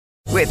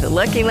With the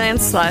Lucky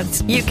Land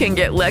Slots, you can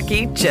get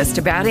lucky just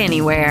about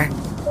anywhere.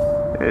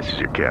 This is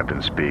your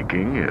captain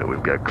speaking.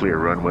 We've got clear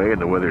runway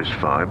and the weather's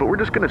fine, but we're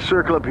just going to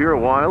circle up here a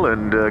while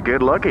and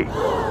get lucky.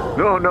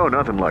 No,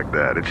 nothing like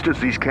that. It's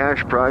just these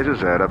cash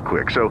prizes add up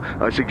quick. So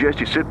I suggest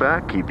you sit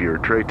back, keep your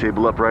tray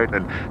table upright,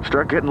 and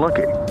start getting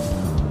lucky.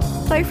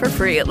 Play for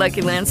free at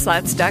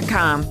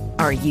LuckyLandSlots.com.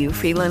 Are you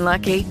feeling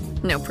lucky?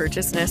 No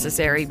purchase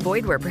necessary.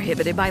 Void where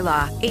prohibited by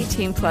law.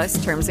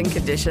 18+ terms and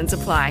conditions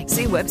apply.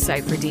 See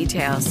website for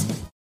details.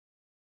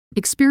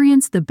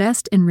 Experience the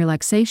best in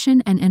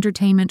relaxation and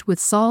entertainment with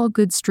Sol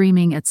Good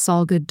streaming at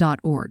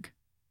solgood.org.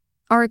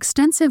 Our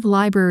extensive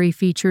library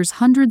features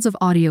hundreds of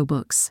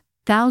audiobooks,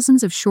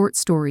 thousands of short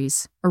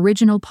stories,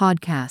 original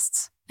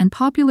podcasts, and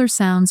popular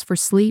sounds for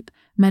sleep,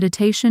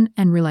 meditation,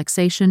 and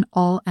relaxation,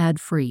 all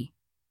ad-free.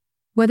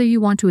 Whether you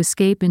want to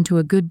escape into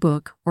a good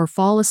book or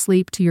fall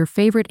asleep to your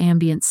favorite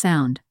ambient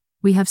sound,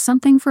 we have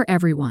something for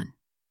everyone.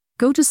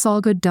 Go to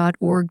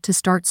solgood.org to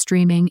start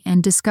streaming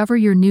and discover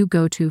your new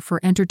go-to for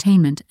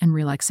entertainment and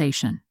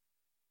relaxation.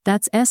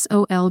 That's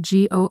solgood.org.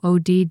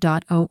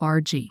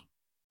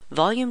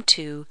 Volume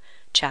 2,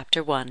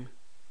 Chapter 1.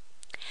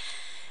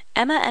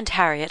 Emma and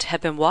Harriet had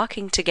been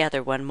walking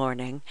together one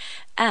morning,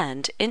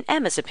 and, in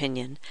Emma's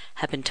opinion,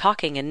 had been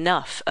talking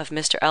enough of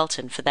Mr.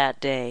 Elton for that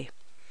day.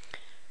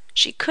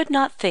 She could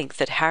not think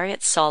that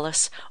Harriet's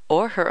solace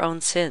or her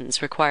own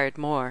sins required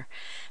more,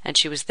 and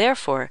she was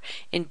therefore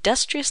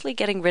industriously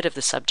getting rid of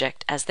the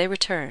subject as they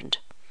returned.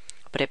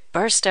 But it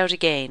burst out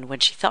again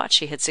when she thought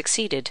she had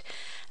succeeded,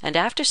 and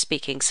after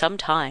speaking some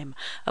time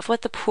of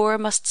what the poor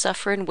must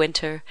suffer in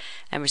winter,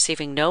 and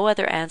receiving no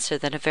other answer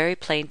than a very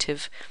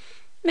plaintive,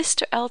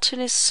 "Mr.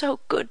 Elton is so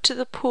good to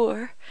the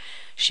poor,"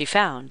 she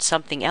found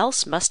something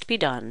else must be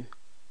done.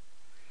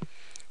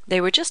 They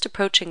were just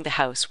approaching the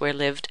house where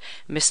lived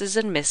Mrs.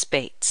 and Miss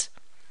Bates.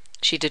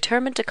 She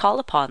determined to call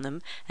upon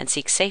them and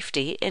seek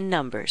safety in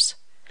numbers.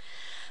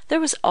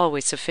 There was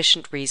always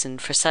sufficient reason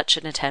for such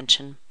an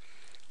attention.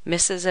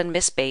 Mrs. and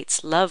Miss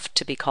Bates loved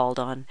to be called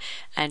on,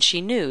 and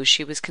she knew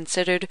she was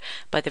considered,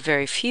 by the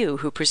very few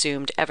who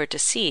presumed ever to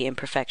see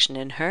imperfection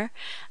in her,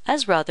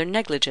 as rather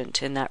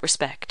negligent in that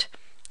respect,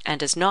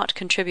 and as not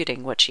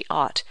contributing what she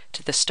ought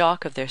to the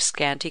stock of their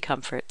scanty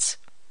comforts.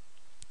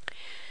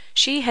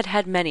 She had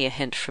had many a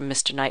hint from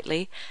Mr.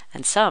 Knightley,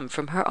 and some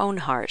from her own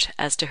heart,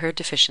 as to her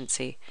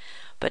deficiency,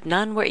 but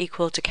none were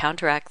equal to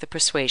counteract the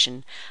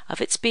persuasion of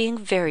its being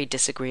very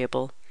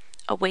disagreeable,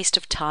 a waste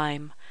of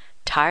time,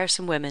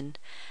 tiresome women,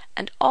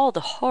 and all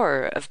the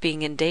horror of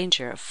being in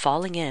danger of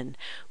falling in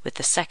with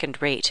the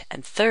second-rate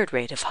and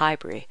third-rate of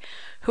Highbury,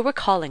 who were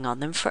calling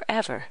on them for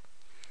ever,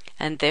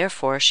 and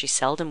therefore she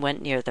seldom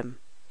went near them.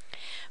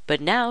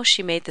 But now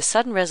she made the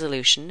sudden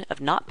resolution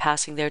of not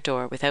passing their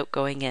door without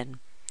going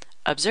in,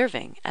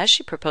 observing, as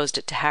she proposed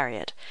it to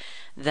Harriet,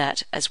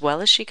 that, as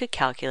well as she could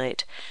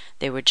calculate,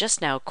 they were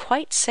just now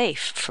quite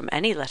safe from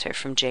any letter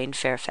from Jane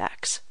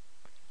Fairfax.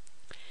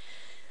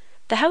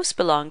 The house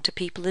belonged to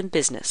people in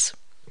business.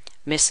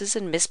 Mrs.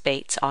 and Miss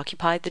Bates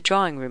occupied the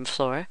drawing-room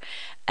floor,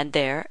 and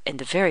there, in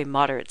the very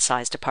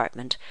moderate-sized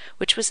apartment,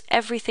 which was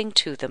everything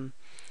to them,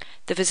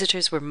 the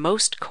visitors were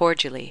most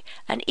cordially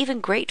and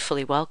even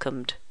gratefully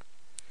welcomed.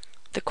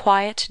 The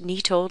quiet,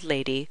 neat old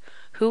lady,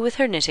 who with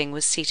her knitting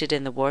was seated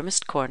in the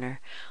warmest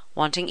corner,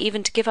 wanting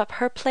even to give up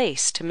her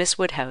place to Miss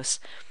Woodhouse,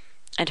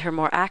 and her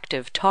more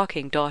active,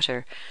 talking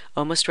daughter,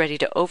 almost ready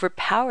to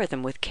overpower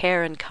them with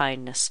care and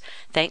kindness,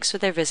 thanks for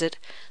their visit,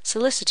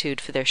 solicitude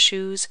for their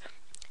shoes,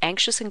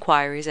 anxious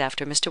inquiries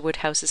after Mr.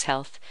 Woodhouse's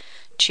health,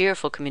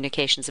 cheerful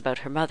communications about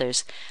her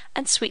mother's,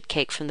 and sweet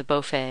cake from the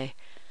buffet.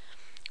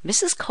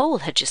 Mrs. Cole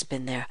had just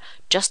been there,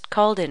 just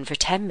called in for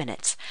 10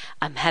 minutes,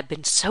 and had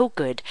been so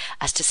good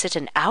as to sit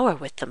an hour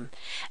with them,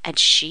 and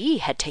she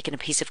had taken a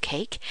piece of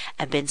cake,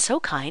 and been so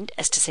kind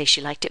as to say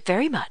she liked it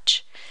very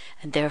much,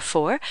 and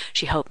therefore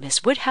she hoped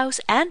Miss Woodhouse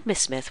and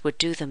Miss Smith would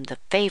do them the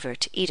favour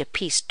to eat a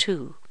piece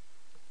too.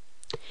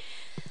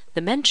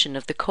 The mention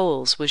of the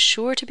Coles was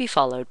sure to be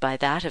followed by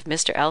that of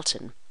Mr.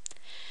 Elton.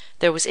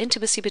 There was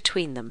intimacy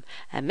between them,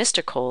 and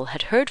Mr. Cole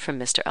had heard from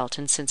Mr.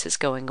 Elton since his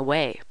going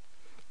away.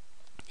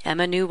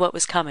 Emma knew what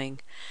was coming.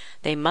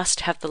 They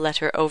must have the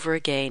letter over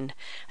again,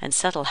 and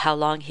settle how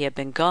long he had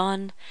been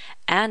gone,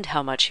 and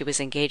how much he was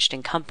engaged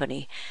in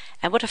company,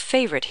 and what a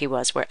favourite he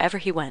was wherever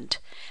he went,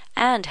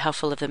 and how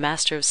full of the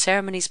Master of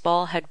Ceremonies'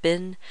 ball had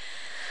been,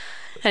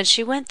 and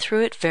she went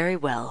through it very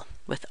well,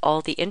 with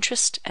all the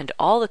interest and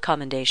all the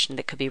commendation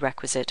that could be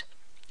requisite,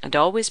 and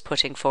always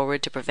putting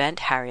forward to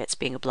prevent Harriet's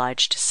being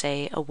obliged to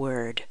say a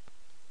word.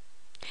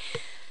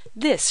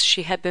 This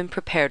she had been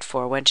prepared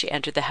for when she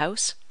entered the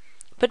house,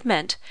 but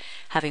meant,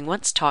 having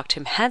once talked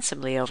him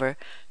handsomely over,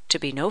 to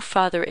be no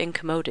farther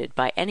incommoded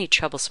by any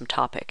troublesome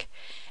topic,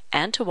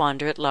 and to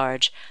wander at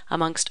large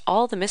amongst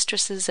all the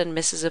mistresses and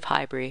misses of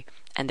Highbury,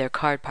 and their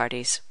card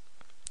parties.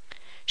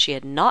 She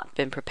had not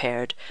been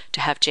prepared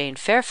to have Jane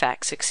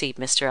Fairfax succeed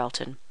Mr.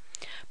 Elton,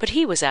 but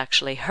he was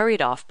actually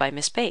hurried off by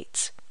Miss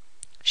Bates.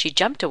 She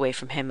jumped away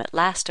from him at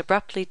last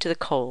abruptly to the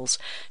Coles,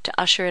 to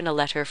usher in a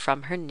letter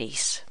from her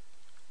niece.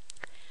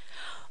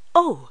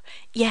 "Oh,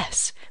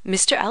 "Yes,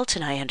 Mr.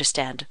 Elton, I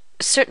understand,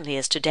 certainly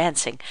as to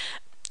dancing.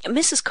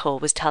 Mrs. Cole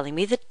was telling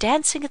me that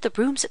dancing at the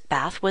rooms at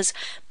Bath was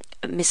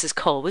Mrs.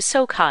 Cole was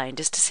so kind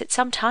as to sit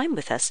some time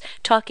with us,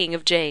 talking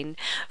of Jane,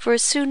 for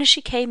as soon as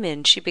she came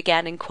in she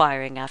began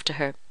inquiring after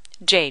her.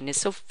 Jane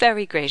is so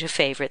very great a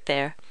favourite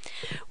there.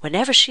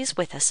 Whenever she is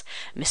with us,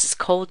 Mrs.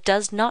 Cole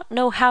does not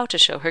know how to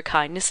show her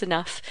kindness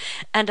enough,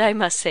 and I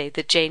must say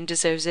that Jane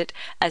deserves it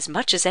as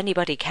much as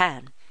anybody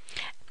can.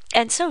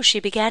 And so she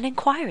began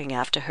inquiring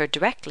after her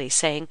directly,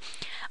 saying,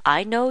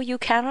 'I know you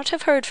cannot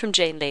have heard from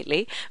Jane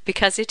lately,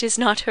 because it is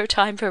not her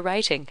time for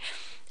writing.'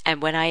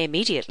 And when I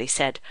immediately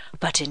said,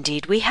 'But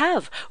indeed we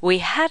have. We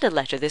had a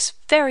letter this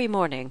very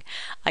morning,'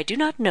 I do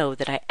not know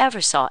that I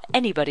ever saw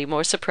anybody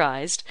more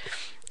surprised.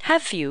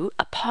 'Have you,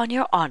 upon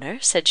your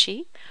honour?' said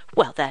she.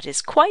 'Well, that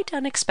is quite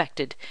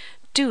unexpected.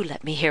 Do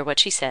let me hear what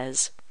she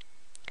says.'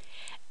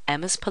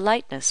 Emma's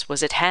politeness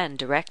was at hand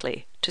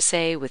directly, to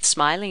say with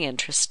smiling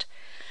interest,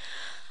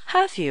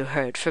 'Have you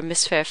heard from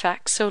Miss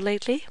Fairfax so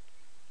lately?'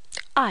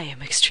 'I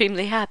am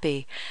extremely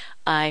happy.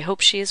 I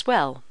hope she is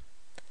well.'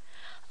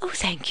 'Oh,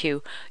 thank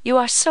you. You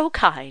are so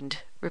kind,'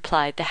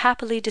 replied the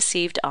happily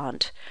deceived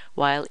aunt,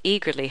 while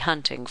eagerly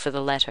hunting for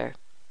the letter.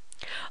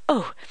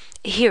 'Oh,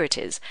 here it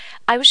is.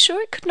 I was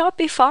sure it could not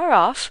be far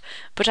off,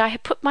 but I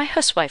had put my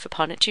huswife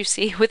upon it, you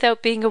see,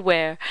 without being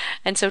aware,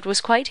 and so it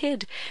was quite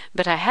hid,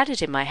 but I had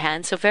it in my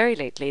hand so very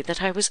lately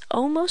that I was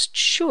almost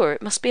sure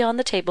it must be on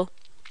the table.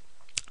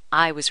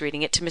 I was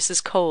reading it to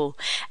Mrs. Cole,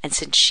 and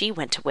since she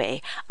went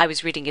away, I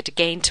was reading it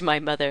again to my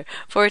mother,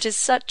 for it is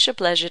such a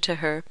pleasure to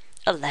her,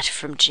 a letter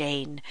from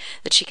Jane,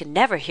 that she can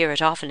never hear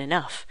it often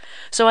enough.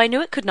 So I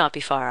knew it could not be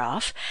far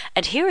off,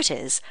 and here it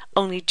is,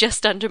 only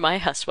just under my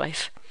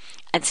huswife.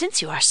 And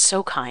since you are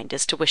so kind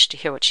as to wish to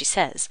hear what she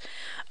says,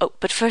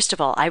 but first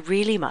of all, I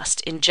really must,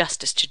 in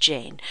justice to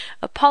Jane,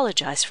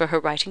 apologise for her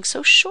writing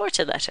so short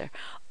a letter.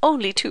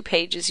 Only 2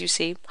 pages, you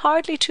see,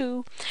 hardly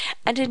 2,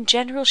 and in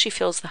general she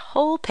fills the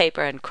whole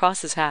paper and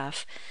crosses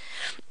half.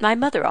 My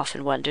mother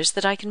often wonders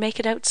that I can make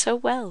it out so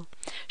well.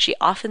 She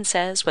often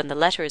says, when the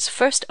letter is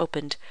first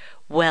opened,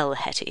 'Well,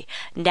 Hetty,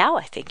 now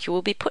I think you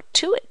will be put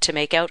to it to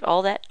make out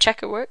all that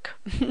checker work.'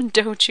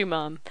 Don't you,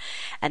 Mum?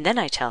 And then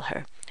I tell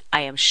her,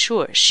 I am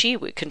sure she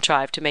would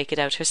contrive to make it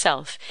out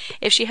herself,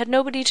 if she had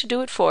nobody to do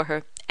it for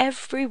her,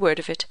 every word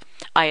of it.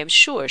 I am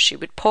sure she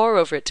would pore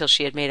over it till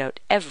she had made out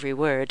every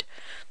word.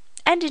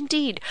 And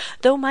indeed,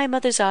 though my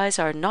mother's eyes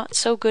are not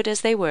so good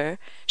as they were,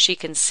 she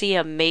can see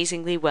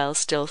amazingly well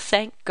still,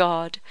 thank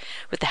God,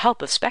 with the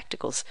help of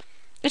spectacles.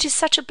 It is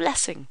such a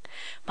blessing.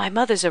 My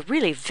mother's are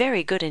really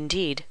very good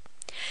indeed.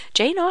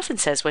 Jane often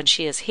says when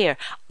she is here,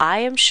 'I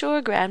am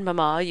sure,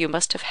 grandmamma, you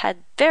must have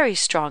had very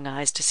strong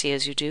eyes to see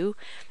as you do,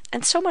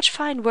 and so much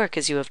fine work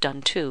as you have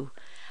done too.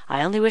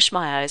 I only wish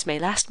my eyes may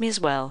last me as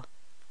well.'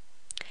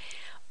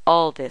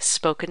 All this,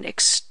 spoken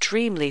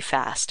extremely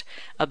fast,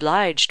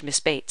 obliged Miss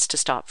Bates to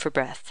stop for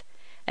breath,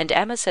 and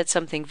Emma said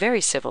something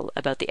very civil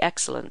about the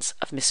excellence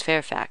of Miss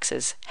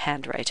Fairfax's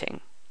handwriting.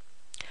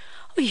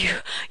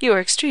 You are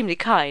extremely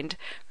kind,'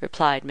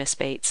 replied Miss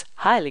Bates,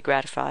 highly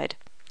gratified.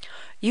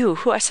 'You,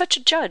 who are such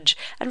a judge,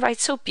 and write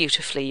so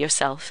beautifully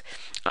yourself.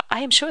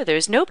 I am sure there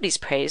is nobody's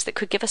praise that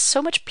could give us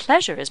so much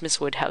pleasure as Miss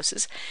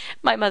Woodhouse's.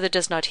 My mother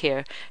does not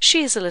hear.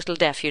 She is a little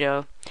deaf, you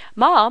know.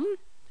 Mom,'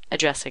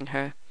 addressing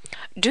her,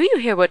 'do you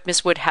hear what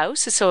Miss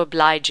Woodhouse is so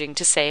obliging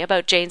to say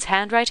about Jane's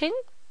handwriting?'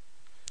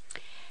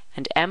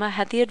 And Emma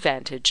had the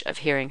advantage of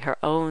hearing her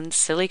own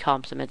silly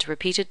compliment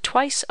repeated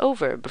twice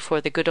over before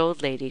the good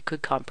old lady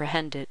could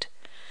comprehend it.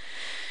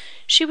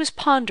 She was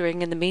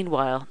pondering in the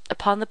meanwhile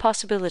upon the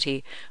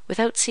possibility,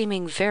 without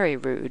seeming very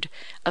rude,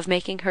 of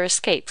making her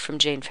escape from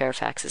Jane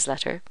Fairfax's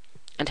letter,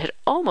 and had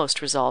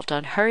almost resolved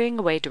on hurrying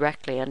away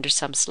directly under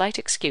some slight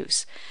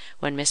excuse,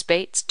 when Miss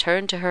Bates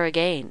turned to her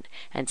again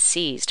and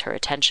seized her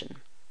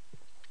attention.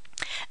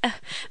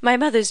 My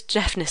mother's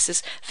deafness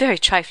is very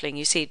trifling,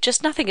 you see,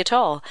 just nothing at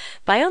all.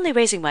 By only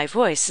raising my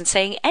voice and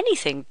saying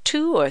anything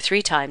 2 or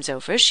 3 times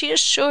over, she is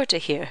sure to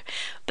hear.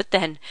 But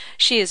then,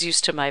 she is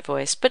used to my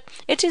voice. But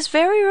it is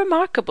very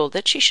remarkable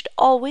that she should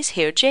always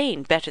hear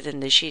Jane better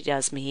than she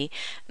does me.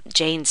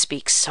 Jane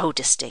speaks so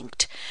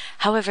distinct.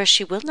 However,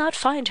 she will not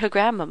find her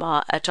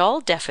grandmamma at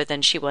all deafer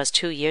than she was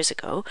 2 years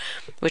ago,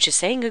 which is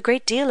saying a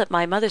great deal at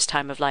my mother's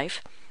time of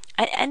life.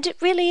 And it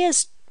really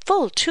is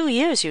full 2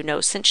 years, you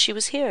know, since she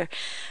was here.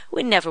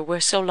 We never were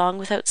so long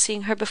without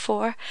seeing her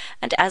before,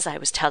 and as I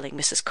was telling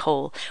Mrs.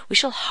 Cole, we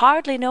shall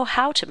hardly know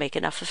how to make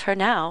enough of her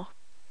now."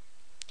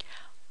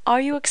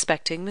 "Are you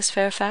expecting Miss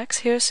Fairfax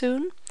here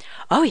soon?"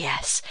 "Oh,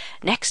 yes,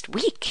 next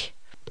week."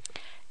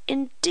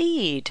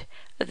 "Indeed!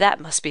 That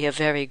must be a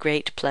very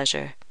great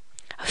pleasure."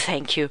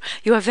 "Thank you.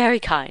 You are very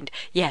kind.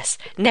 Yes,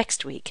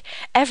 next week.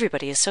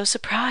 Everybody is so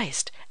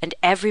surprised. and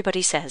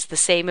everybody says the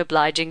same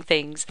obliging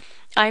things.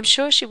 I am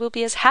sure she will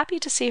be as happy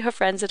to see her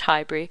friends at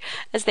Highbury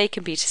as they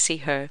can be to see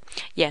her.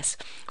 Yes,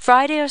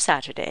 Friday or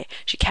Saturday.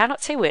 She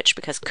cannot say which,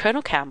 because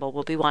Colonel Campbell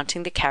will be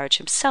wanting the carriage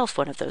himself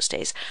one of those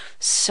days.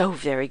 So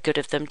very good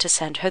of them to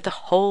send her the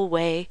whole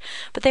way.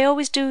 But they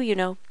always do, you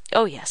know.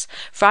 Oh, yes,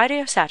 Friday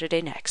or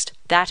Saturday next.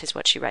 That is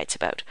what she writes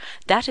about.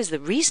 That is the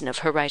reason of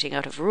her writing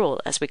out of rule,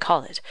 as we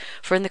call it,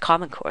 for in the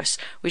common course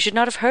we should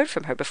not have heard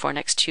from her before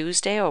next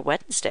Tuesday or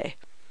Wednesday.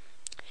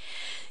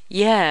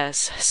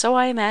 Yes, so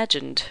I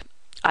imagined.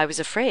 I was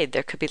afraid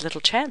there could be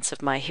little chance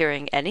of my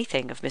hearing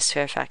anything of Miss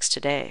Fairfax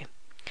to-day.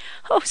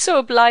 Oh, so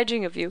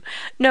obliging of you!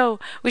 No,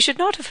 we should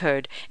not have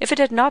heard, if it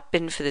had not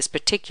been for this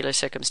particular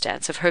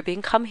circumstance of her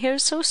being come here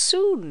so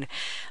soon.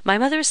 My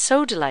mother is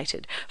so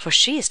delighted, for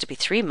she is to be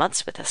 3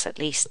 months with us at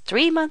least.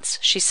 3 months!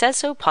 She says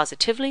so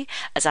positively,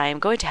 as I am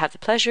going to have the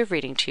pleasure of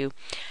reading to you.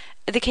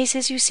 The case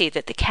is, you see,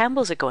 that the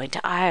Campbells are going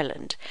to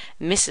Ireland.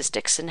 Mrs.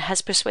 Dixon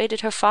has persuaded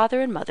her father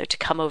and mother to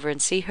come over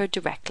and see her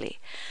directly.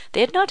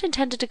 They had not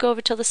intended to go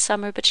over till the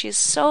summer, but she is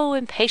so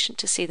impatient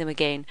to see them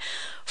again,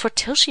 for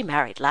till she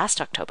married last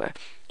October,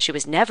 she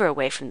was never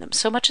away from them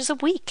so much as a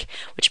week,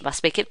 which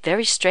must make it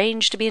very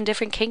strange to be in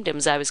different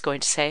kingdoms, I was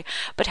going to say,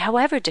 but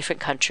however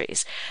different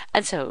countries.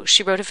 And so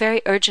she wrote a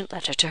very urgent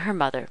letter to her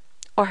mother,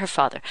 or her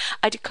father.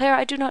 I declare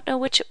I do not know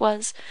which it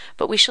was,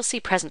 but we shall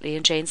see presently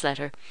in Jane's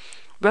letter.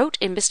 Wrote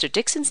in Mr.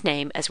 Dixon's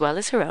name as well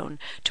as her own,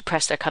 to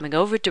press their coming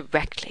over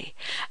directly,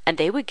 and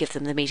they would give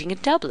them the meeting in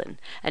Dublin,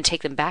 and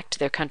take them back to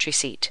their country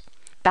seat.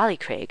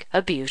 Ballycraig,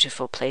 a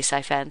beautiful place,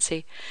 I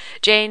fancy.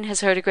 Jane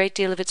has heard a great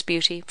deal of its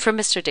beauty, from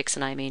Mr.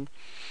 Dixon, I mean.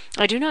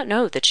 I do not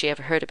know that she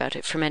ever heard about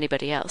it from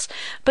anybody else,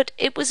 but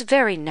it was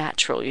very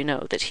natural, you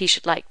know, that he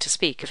should like to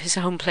speak of his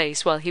own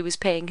place while he was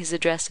paying his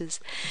addresses.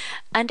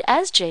 And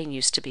as Jane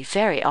used to be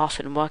very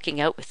often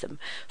walking out with them,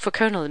 for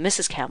Colonel and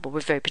Mrs. Campbell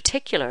were very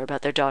particular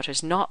about their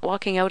daughters not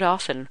walking out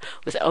often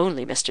with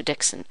only Mr.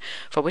 Dixon,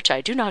 for which I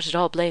do not at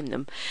all blame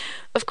them,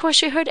 of course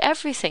she heard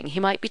everything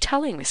he might be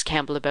telling Miss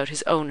Campbell about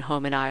his own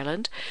home in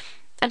Ireland,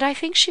 and I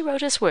think she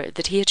wrote us word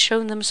that he had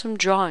shown them some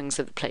drawings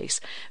of the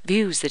place,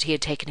 views that he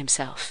had taken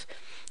himself.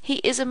 He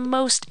is a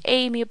most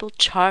amiable,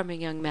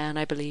 charming young man,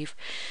 I believe.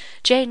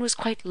 Jane was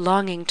quite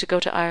longing to go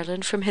to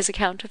Ireland from his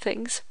account of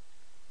things.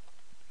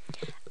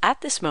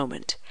 At this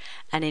moment,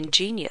 an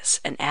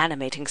ingenious and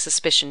animating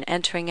suspicion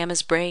entering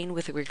Emma's brain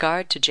with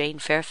regard to Jane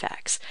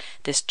Fairfax,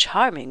 this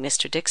charming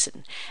Mr.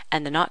 Dixon,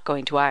 and the not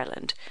going to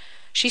Ireland,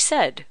 she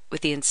said, with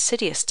the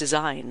insidious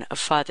design of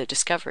farther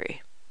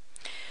discovery,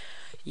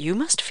 "You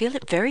must feel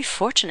it very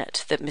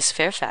fortunate that Miss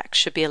Fairfax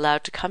should be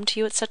allowed to come to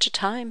you at such a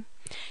time.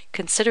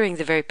 Considering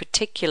the very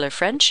particular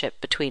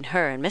friendship between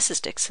her and Mrs.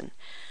 Dixon,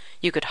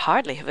 you could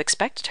hardly have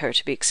expected her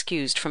to be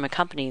excused from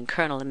accompanying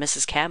Colonel and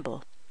Mrs.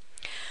 Campbell."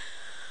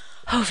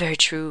 "Oh, very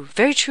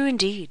true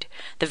indeed.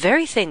 The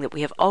very thing that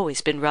we have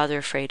always been rather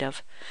afraid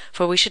of,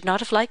 for we should not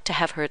have liked to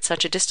have her at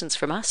such a distance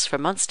from us for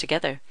months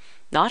together,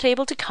 not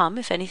able to come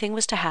if anything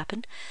was to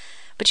happen.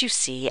 But you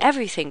see,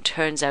 everything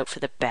turns out for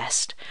the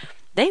best.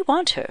 They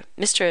want her,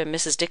 Mr. and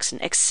Mrs. Dixon,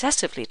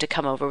 excessively to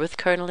come over with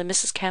Colonel and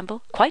Mrs.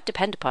 Campbell, quite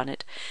depend upon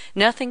it.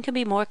 Nothing can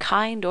be more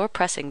kind or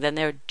pressing than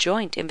their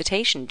joint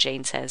invitation,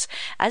 Jane says,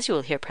 as you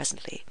will hear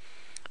presently.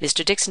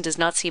 Mr. Dixon does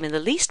not seem in the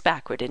least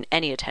backward in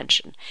any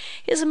attention.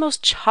 He is a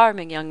most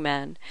charming young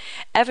man.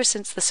 Ever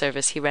since the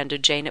service he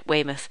rendered Jane at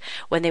Weymouth,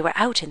 when they were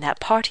out in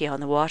that party on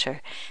the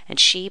water, and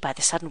she, by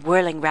the sudden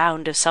whirling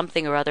round of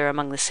something or other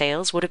among the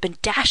sails, would have been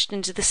dashed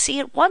into the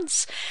sea at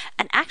once,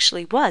 and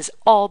actually was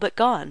all but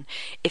gone,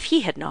 if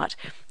he had not,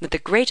 with the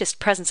greatest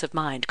presence of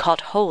mind,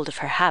 caught hold of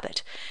her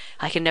habit.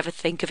 I can never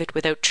think of it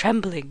without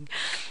trembling.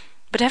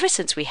 But ever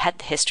since we had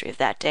the history of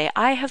that day,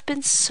 I have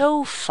been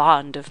so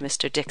fond of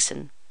Mr.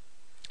 Dixon."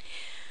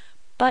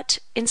 But,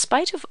 in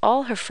spite of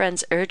all her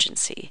friend's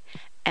urgency,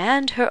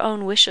 and her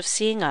own wish of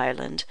seeing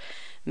Ireland,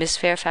 Miss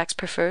Fairfax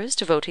prefers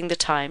devoting the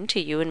time to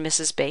you and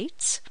Mrs.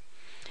 Bates?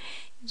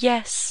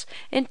 Yes,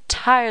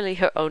 entirely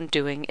her own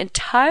doing,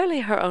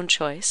 entirely her own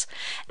choice,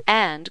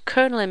 and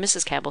Colonel and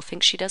Mrs. Campbell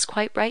think she does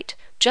quite right,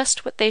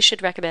 just what they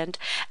should recommend,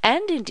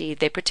 and indeed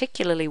they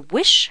particularly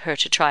wish her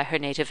to try her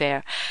native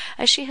air,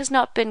 as she has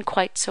not been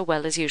quite so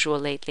well as usual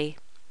lately.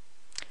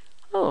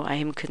 Oh, I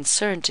am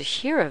concerned to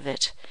hear of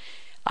it.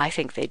 I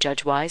think they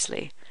judge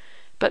wisely,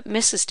 but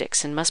Mrs.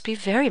 Dixon must be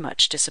very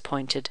much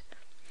disappointed.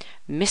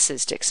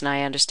 Mrs. Dixon,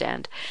 I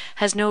understand,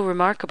 has no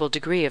remarkable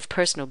degree of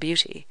personal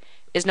beauty,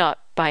 is not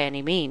by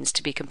any means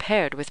to be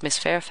compared with Miss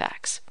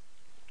Fairfax.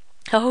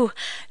 Oh,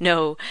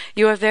 no,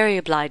 you are very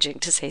obliging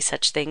to say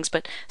such things,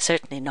 but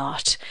certainly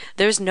not.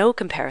 There is no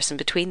comparison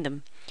between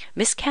them.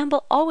 Miss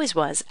Campbell always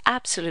was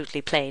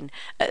absolutely plain,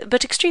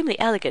 but extremely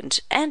elegant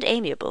and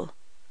amiable.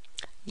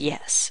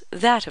 Yes,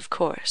 that of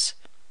course.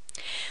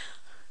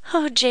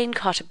 Oh, Jane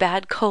caught a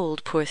bad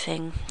cold, poor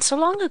thing, so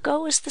long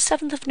ago as the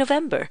 7th of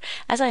November,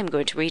 as I am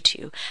going to read to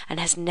you, and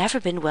has never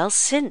been well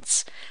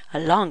since. A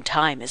long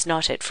time is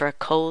not it for a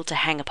cold to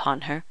hang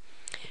upon her.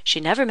 She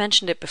never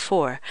mentioned it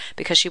before,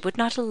 because she would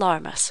not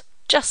alarm us.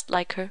 Just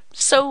like her,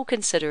 so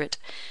considerate.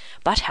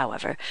 But,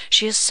 however,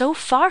 she is so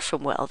far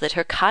from well that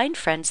her kind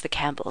friends the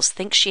Campbells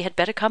think she had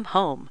better come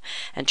home,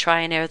 and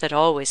try an air that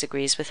always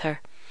agrees with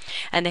her.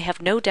 And they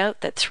have no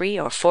doubt that 3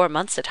 or 4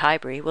 months at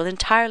Highbury will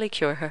entirely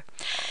cure her,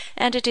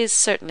 and it is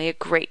certainly a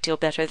great deal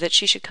better that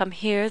she should come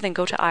here than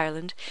go to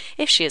Ireland,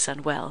 if she is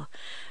unwell.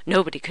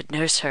 Nobody could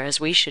nurse her as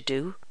we should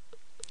do.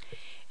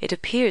 It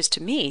appears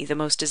to me the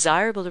most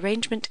desirable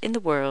arrangement in the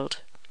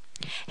world.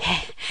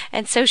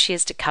 And so she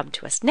is to come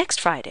to us next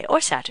Friday or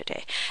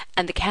Saturday,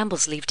 and the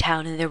Campbells leave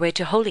town in their way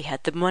to Holyhead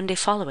the Monday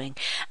following,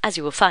 as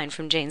you will find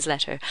from Jane's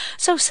letter.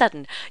 So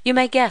sudden, you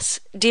may guess,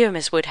 dear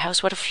Miss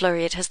Woodhouse, what a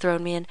flurry it has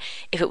thrown me in,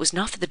 if it was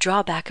not for the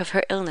drawback of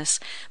her illness.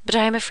 But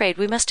I am afraid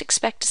we must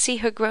expect to see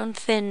her grown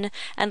thin,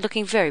 and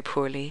looking very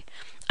poorly.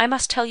 I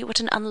must tell you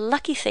what an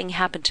unlucky thing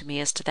happened to me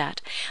as to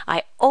that.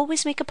 I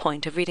always make a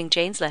point of reading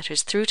Jane's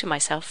letters through to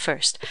myself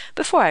first,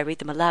 before I read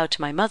them aloud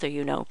to my mother,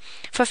 you know,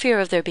 for fear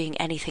of there being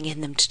anything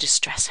in them to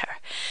distress her.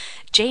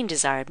 Jane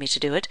desired me to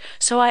do it,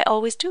 so I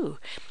always do.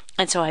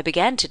 And so I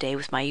began to-day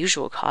with my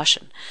usual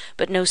caution.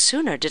 But no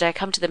sooner did I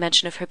come to the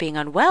mention of her being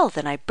unwell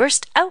than I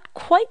burst out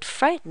quite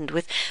frightened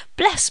with,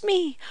 "Bless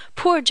me!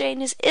 Poor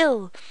Jane is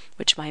ill,"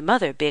 which my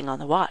mother, being on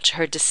the watch,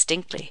 heard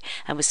distinctly,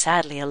 and was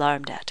sadly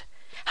alarmed at.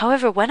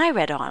 However, when I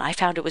read on, I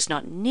found it was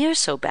not near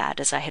so bad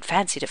as I had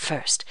fancied at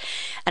first,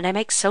 and I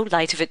make so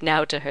light of it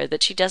now to her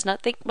that she does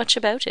not think much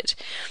about it.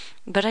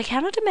 But I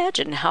cannot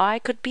imagine how I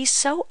could be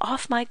so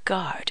off my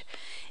guard.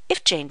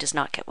 If Jane does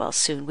not get well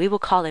soon, we will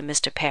call in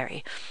Mr.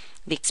 Perry.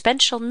 The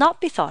expense shall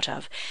not be thought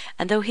of,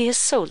 and though he is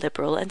so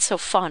liberal and so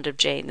fond of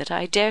Jane that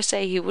I dare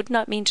say he would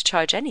not mean to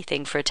charge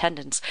anything for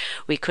attendance,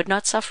 we could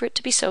not suffer it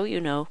to be so,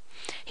 you know.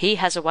 He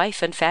has a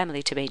wife and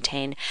family to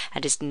maintain,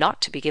 and is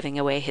not to be giving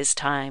away his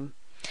time.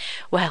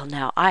 Well,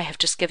 now, I have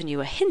just given you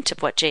a hint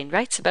of what Jane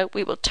writes about.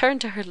 We will turn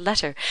to her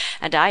letter,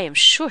 and I am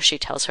sure she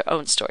tells her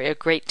own story a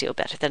great deal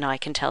better than I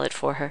can tell it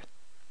for her.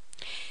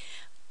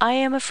 "I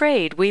am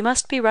afraid we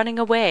must be running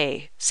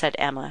away," said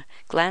Emma,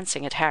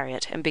 glancing at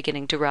Harriet, and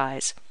beginning to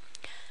rise.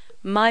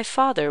 "My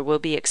father will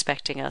be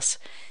expecting us.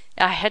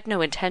 I had no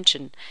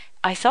intention.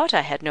 I thought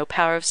I had no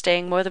power of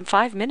staying more than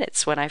 5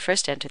 minutes when I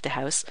first entered the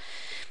house.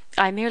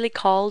 I merely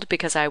called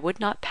because I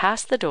would not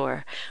pass the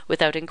door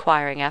without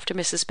inquiring after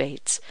Mrs.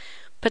 Bates.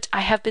 But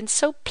I have been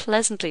so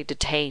pleasantly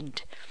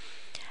detained.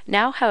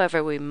 Now,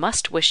 however, we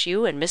must wish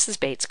you and Mrs.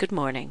 Bates good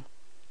morning."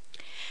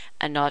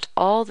 And not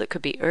all that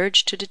could be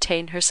urged to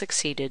detain her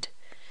succeeded.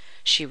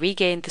 She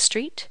regained the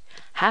street,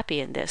 happy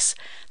in this,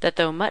 that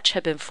though much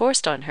had been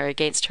forced on her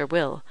against her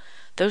will,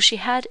 though she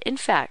had, in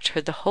fact,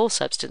 heard the whole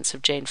substance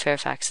of Jane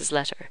Fairfax's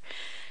letter,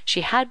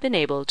 she had been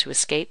able to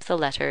escape the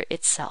letter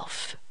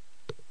itself.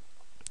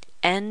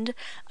 End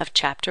of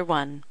Chapter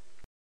 1.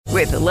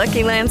 With the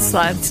Lucky Land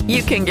Slots,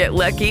 you can get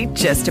lucky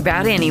just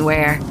about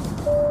anywhere.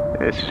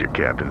 This is your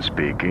captain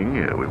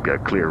speaking. We've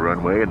got clear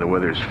runway and the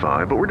weather's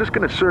fine, but we're just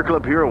going to circle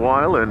up here a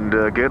while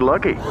and get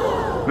lucky.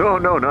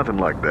 No, nothing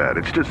like that.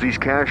 It's just these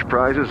cash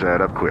prizes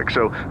add up quick.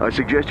 So I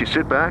suggest you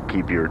sit back,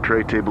 keep your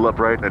tray table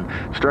upright, and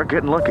start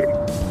getting lucky.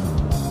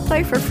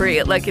 Play for free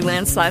at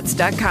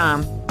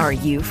LuckyLandSlots.com. Are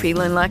you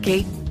feeling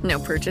lucky? No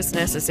purchase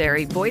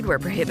necessary. Void where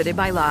prohibited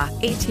by law.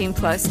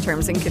 18+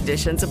 terms and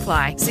conditions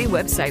apply. See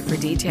website for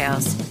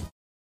details.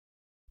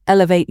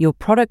 Elevate your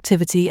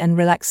productivity and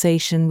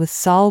relaxation with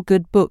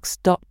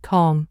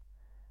solgoodbooks.com.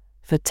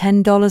 For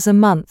 $10 a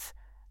month,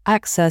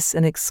 access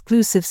an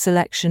exclusive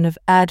selection of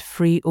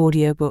ad-free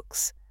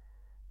audiobooks.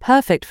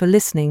 Perfect for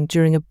listening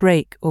during a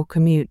break or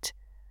commute.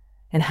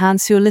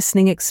 Enhance your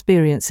listening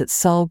experience at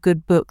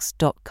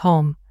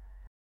solgoodbooks.com.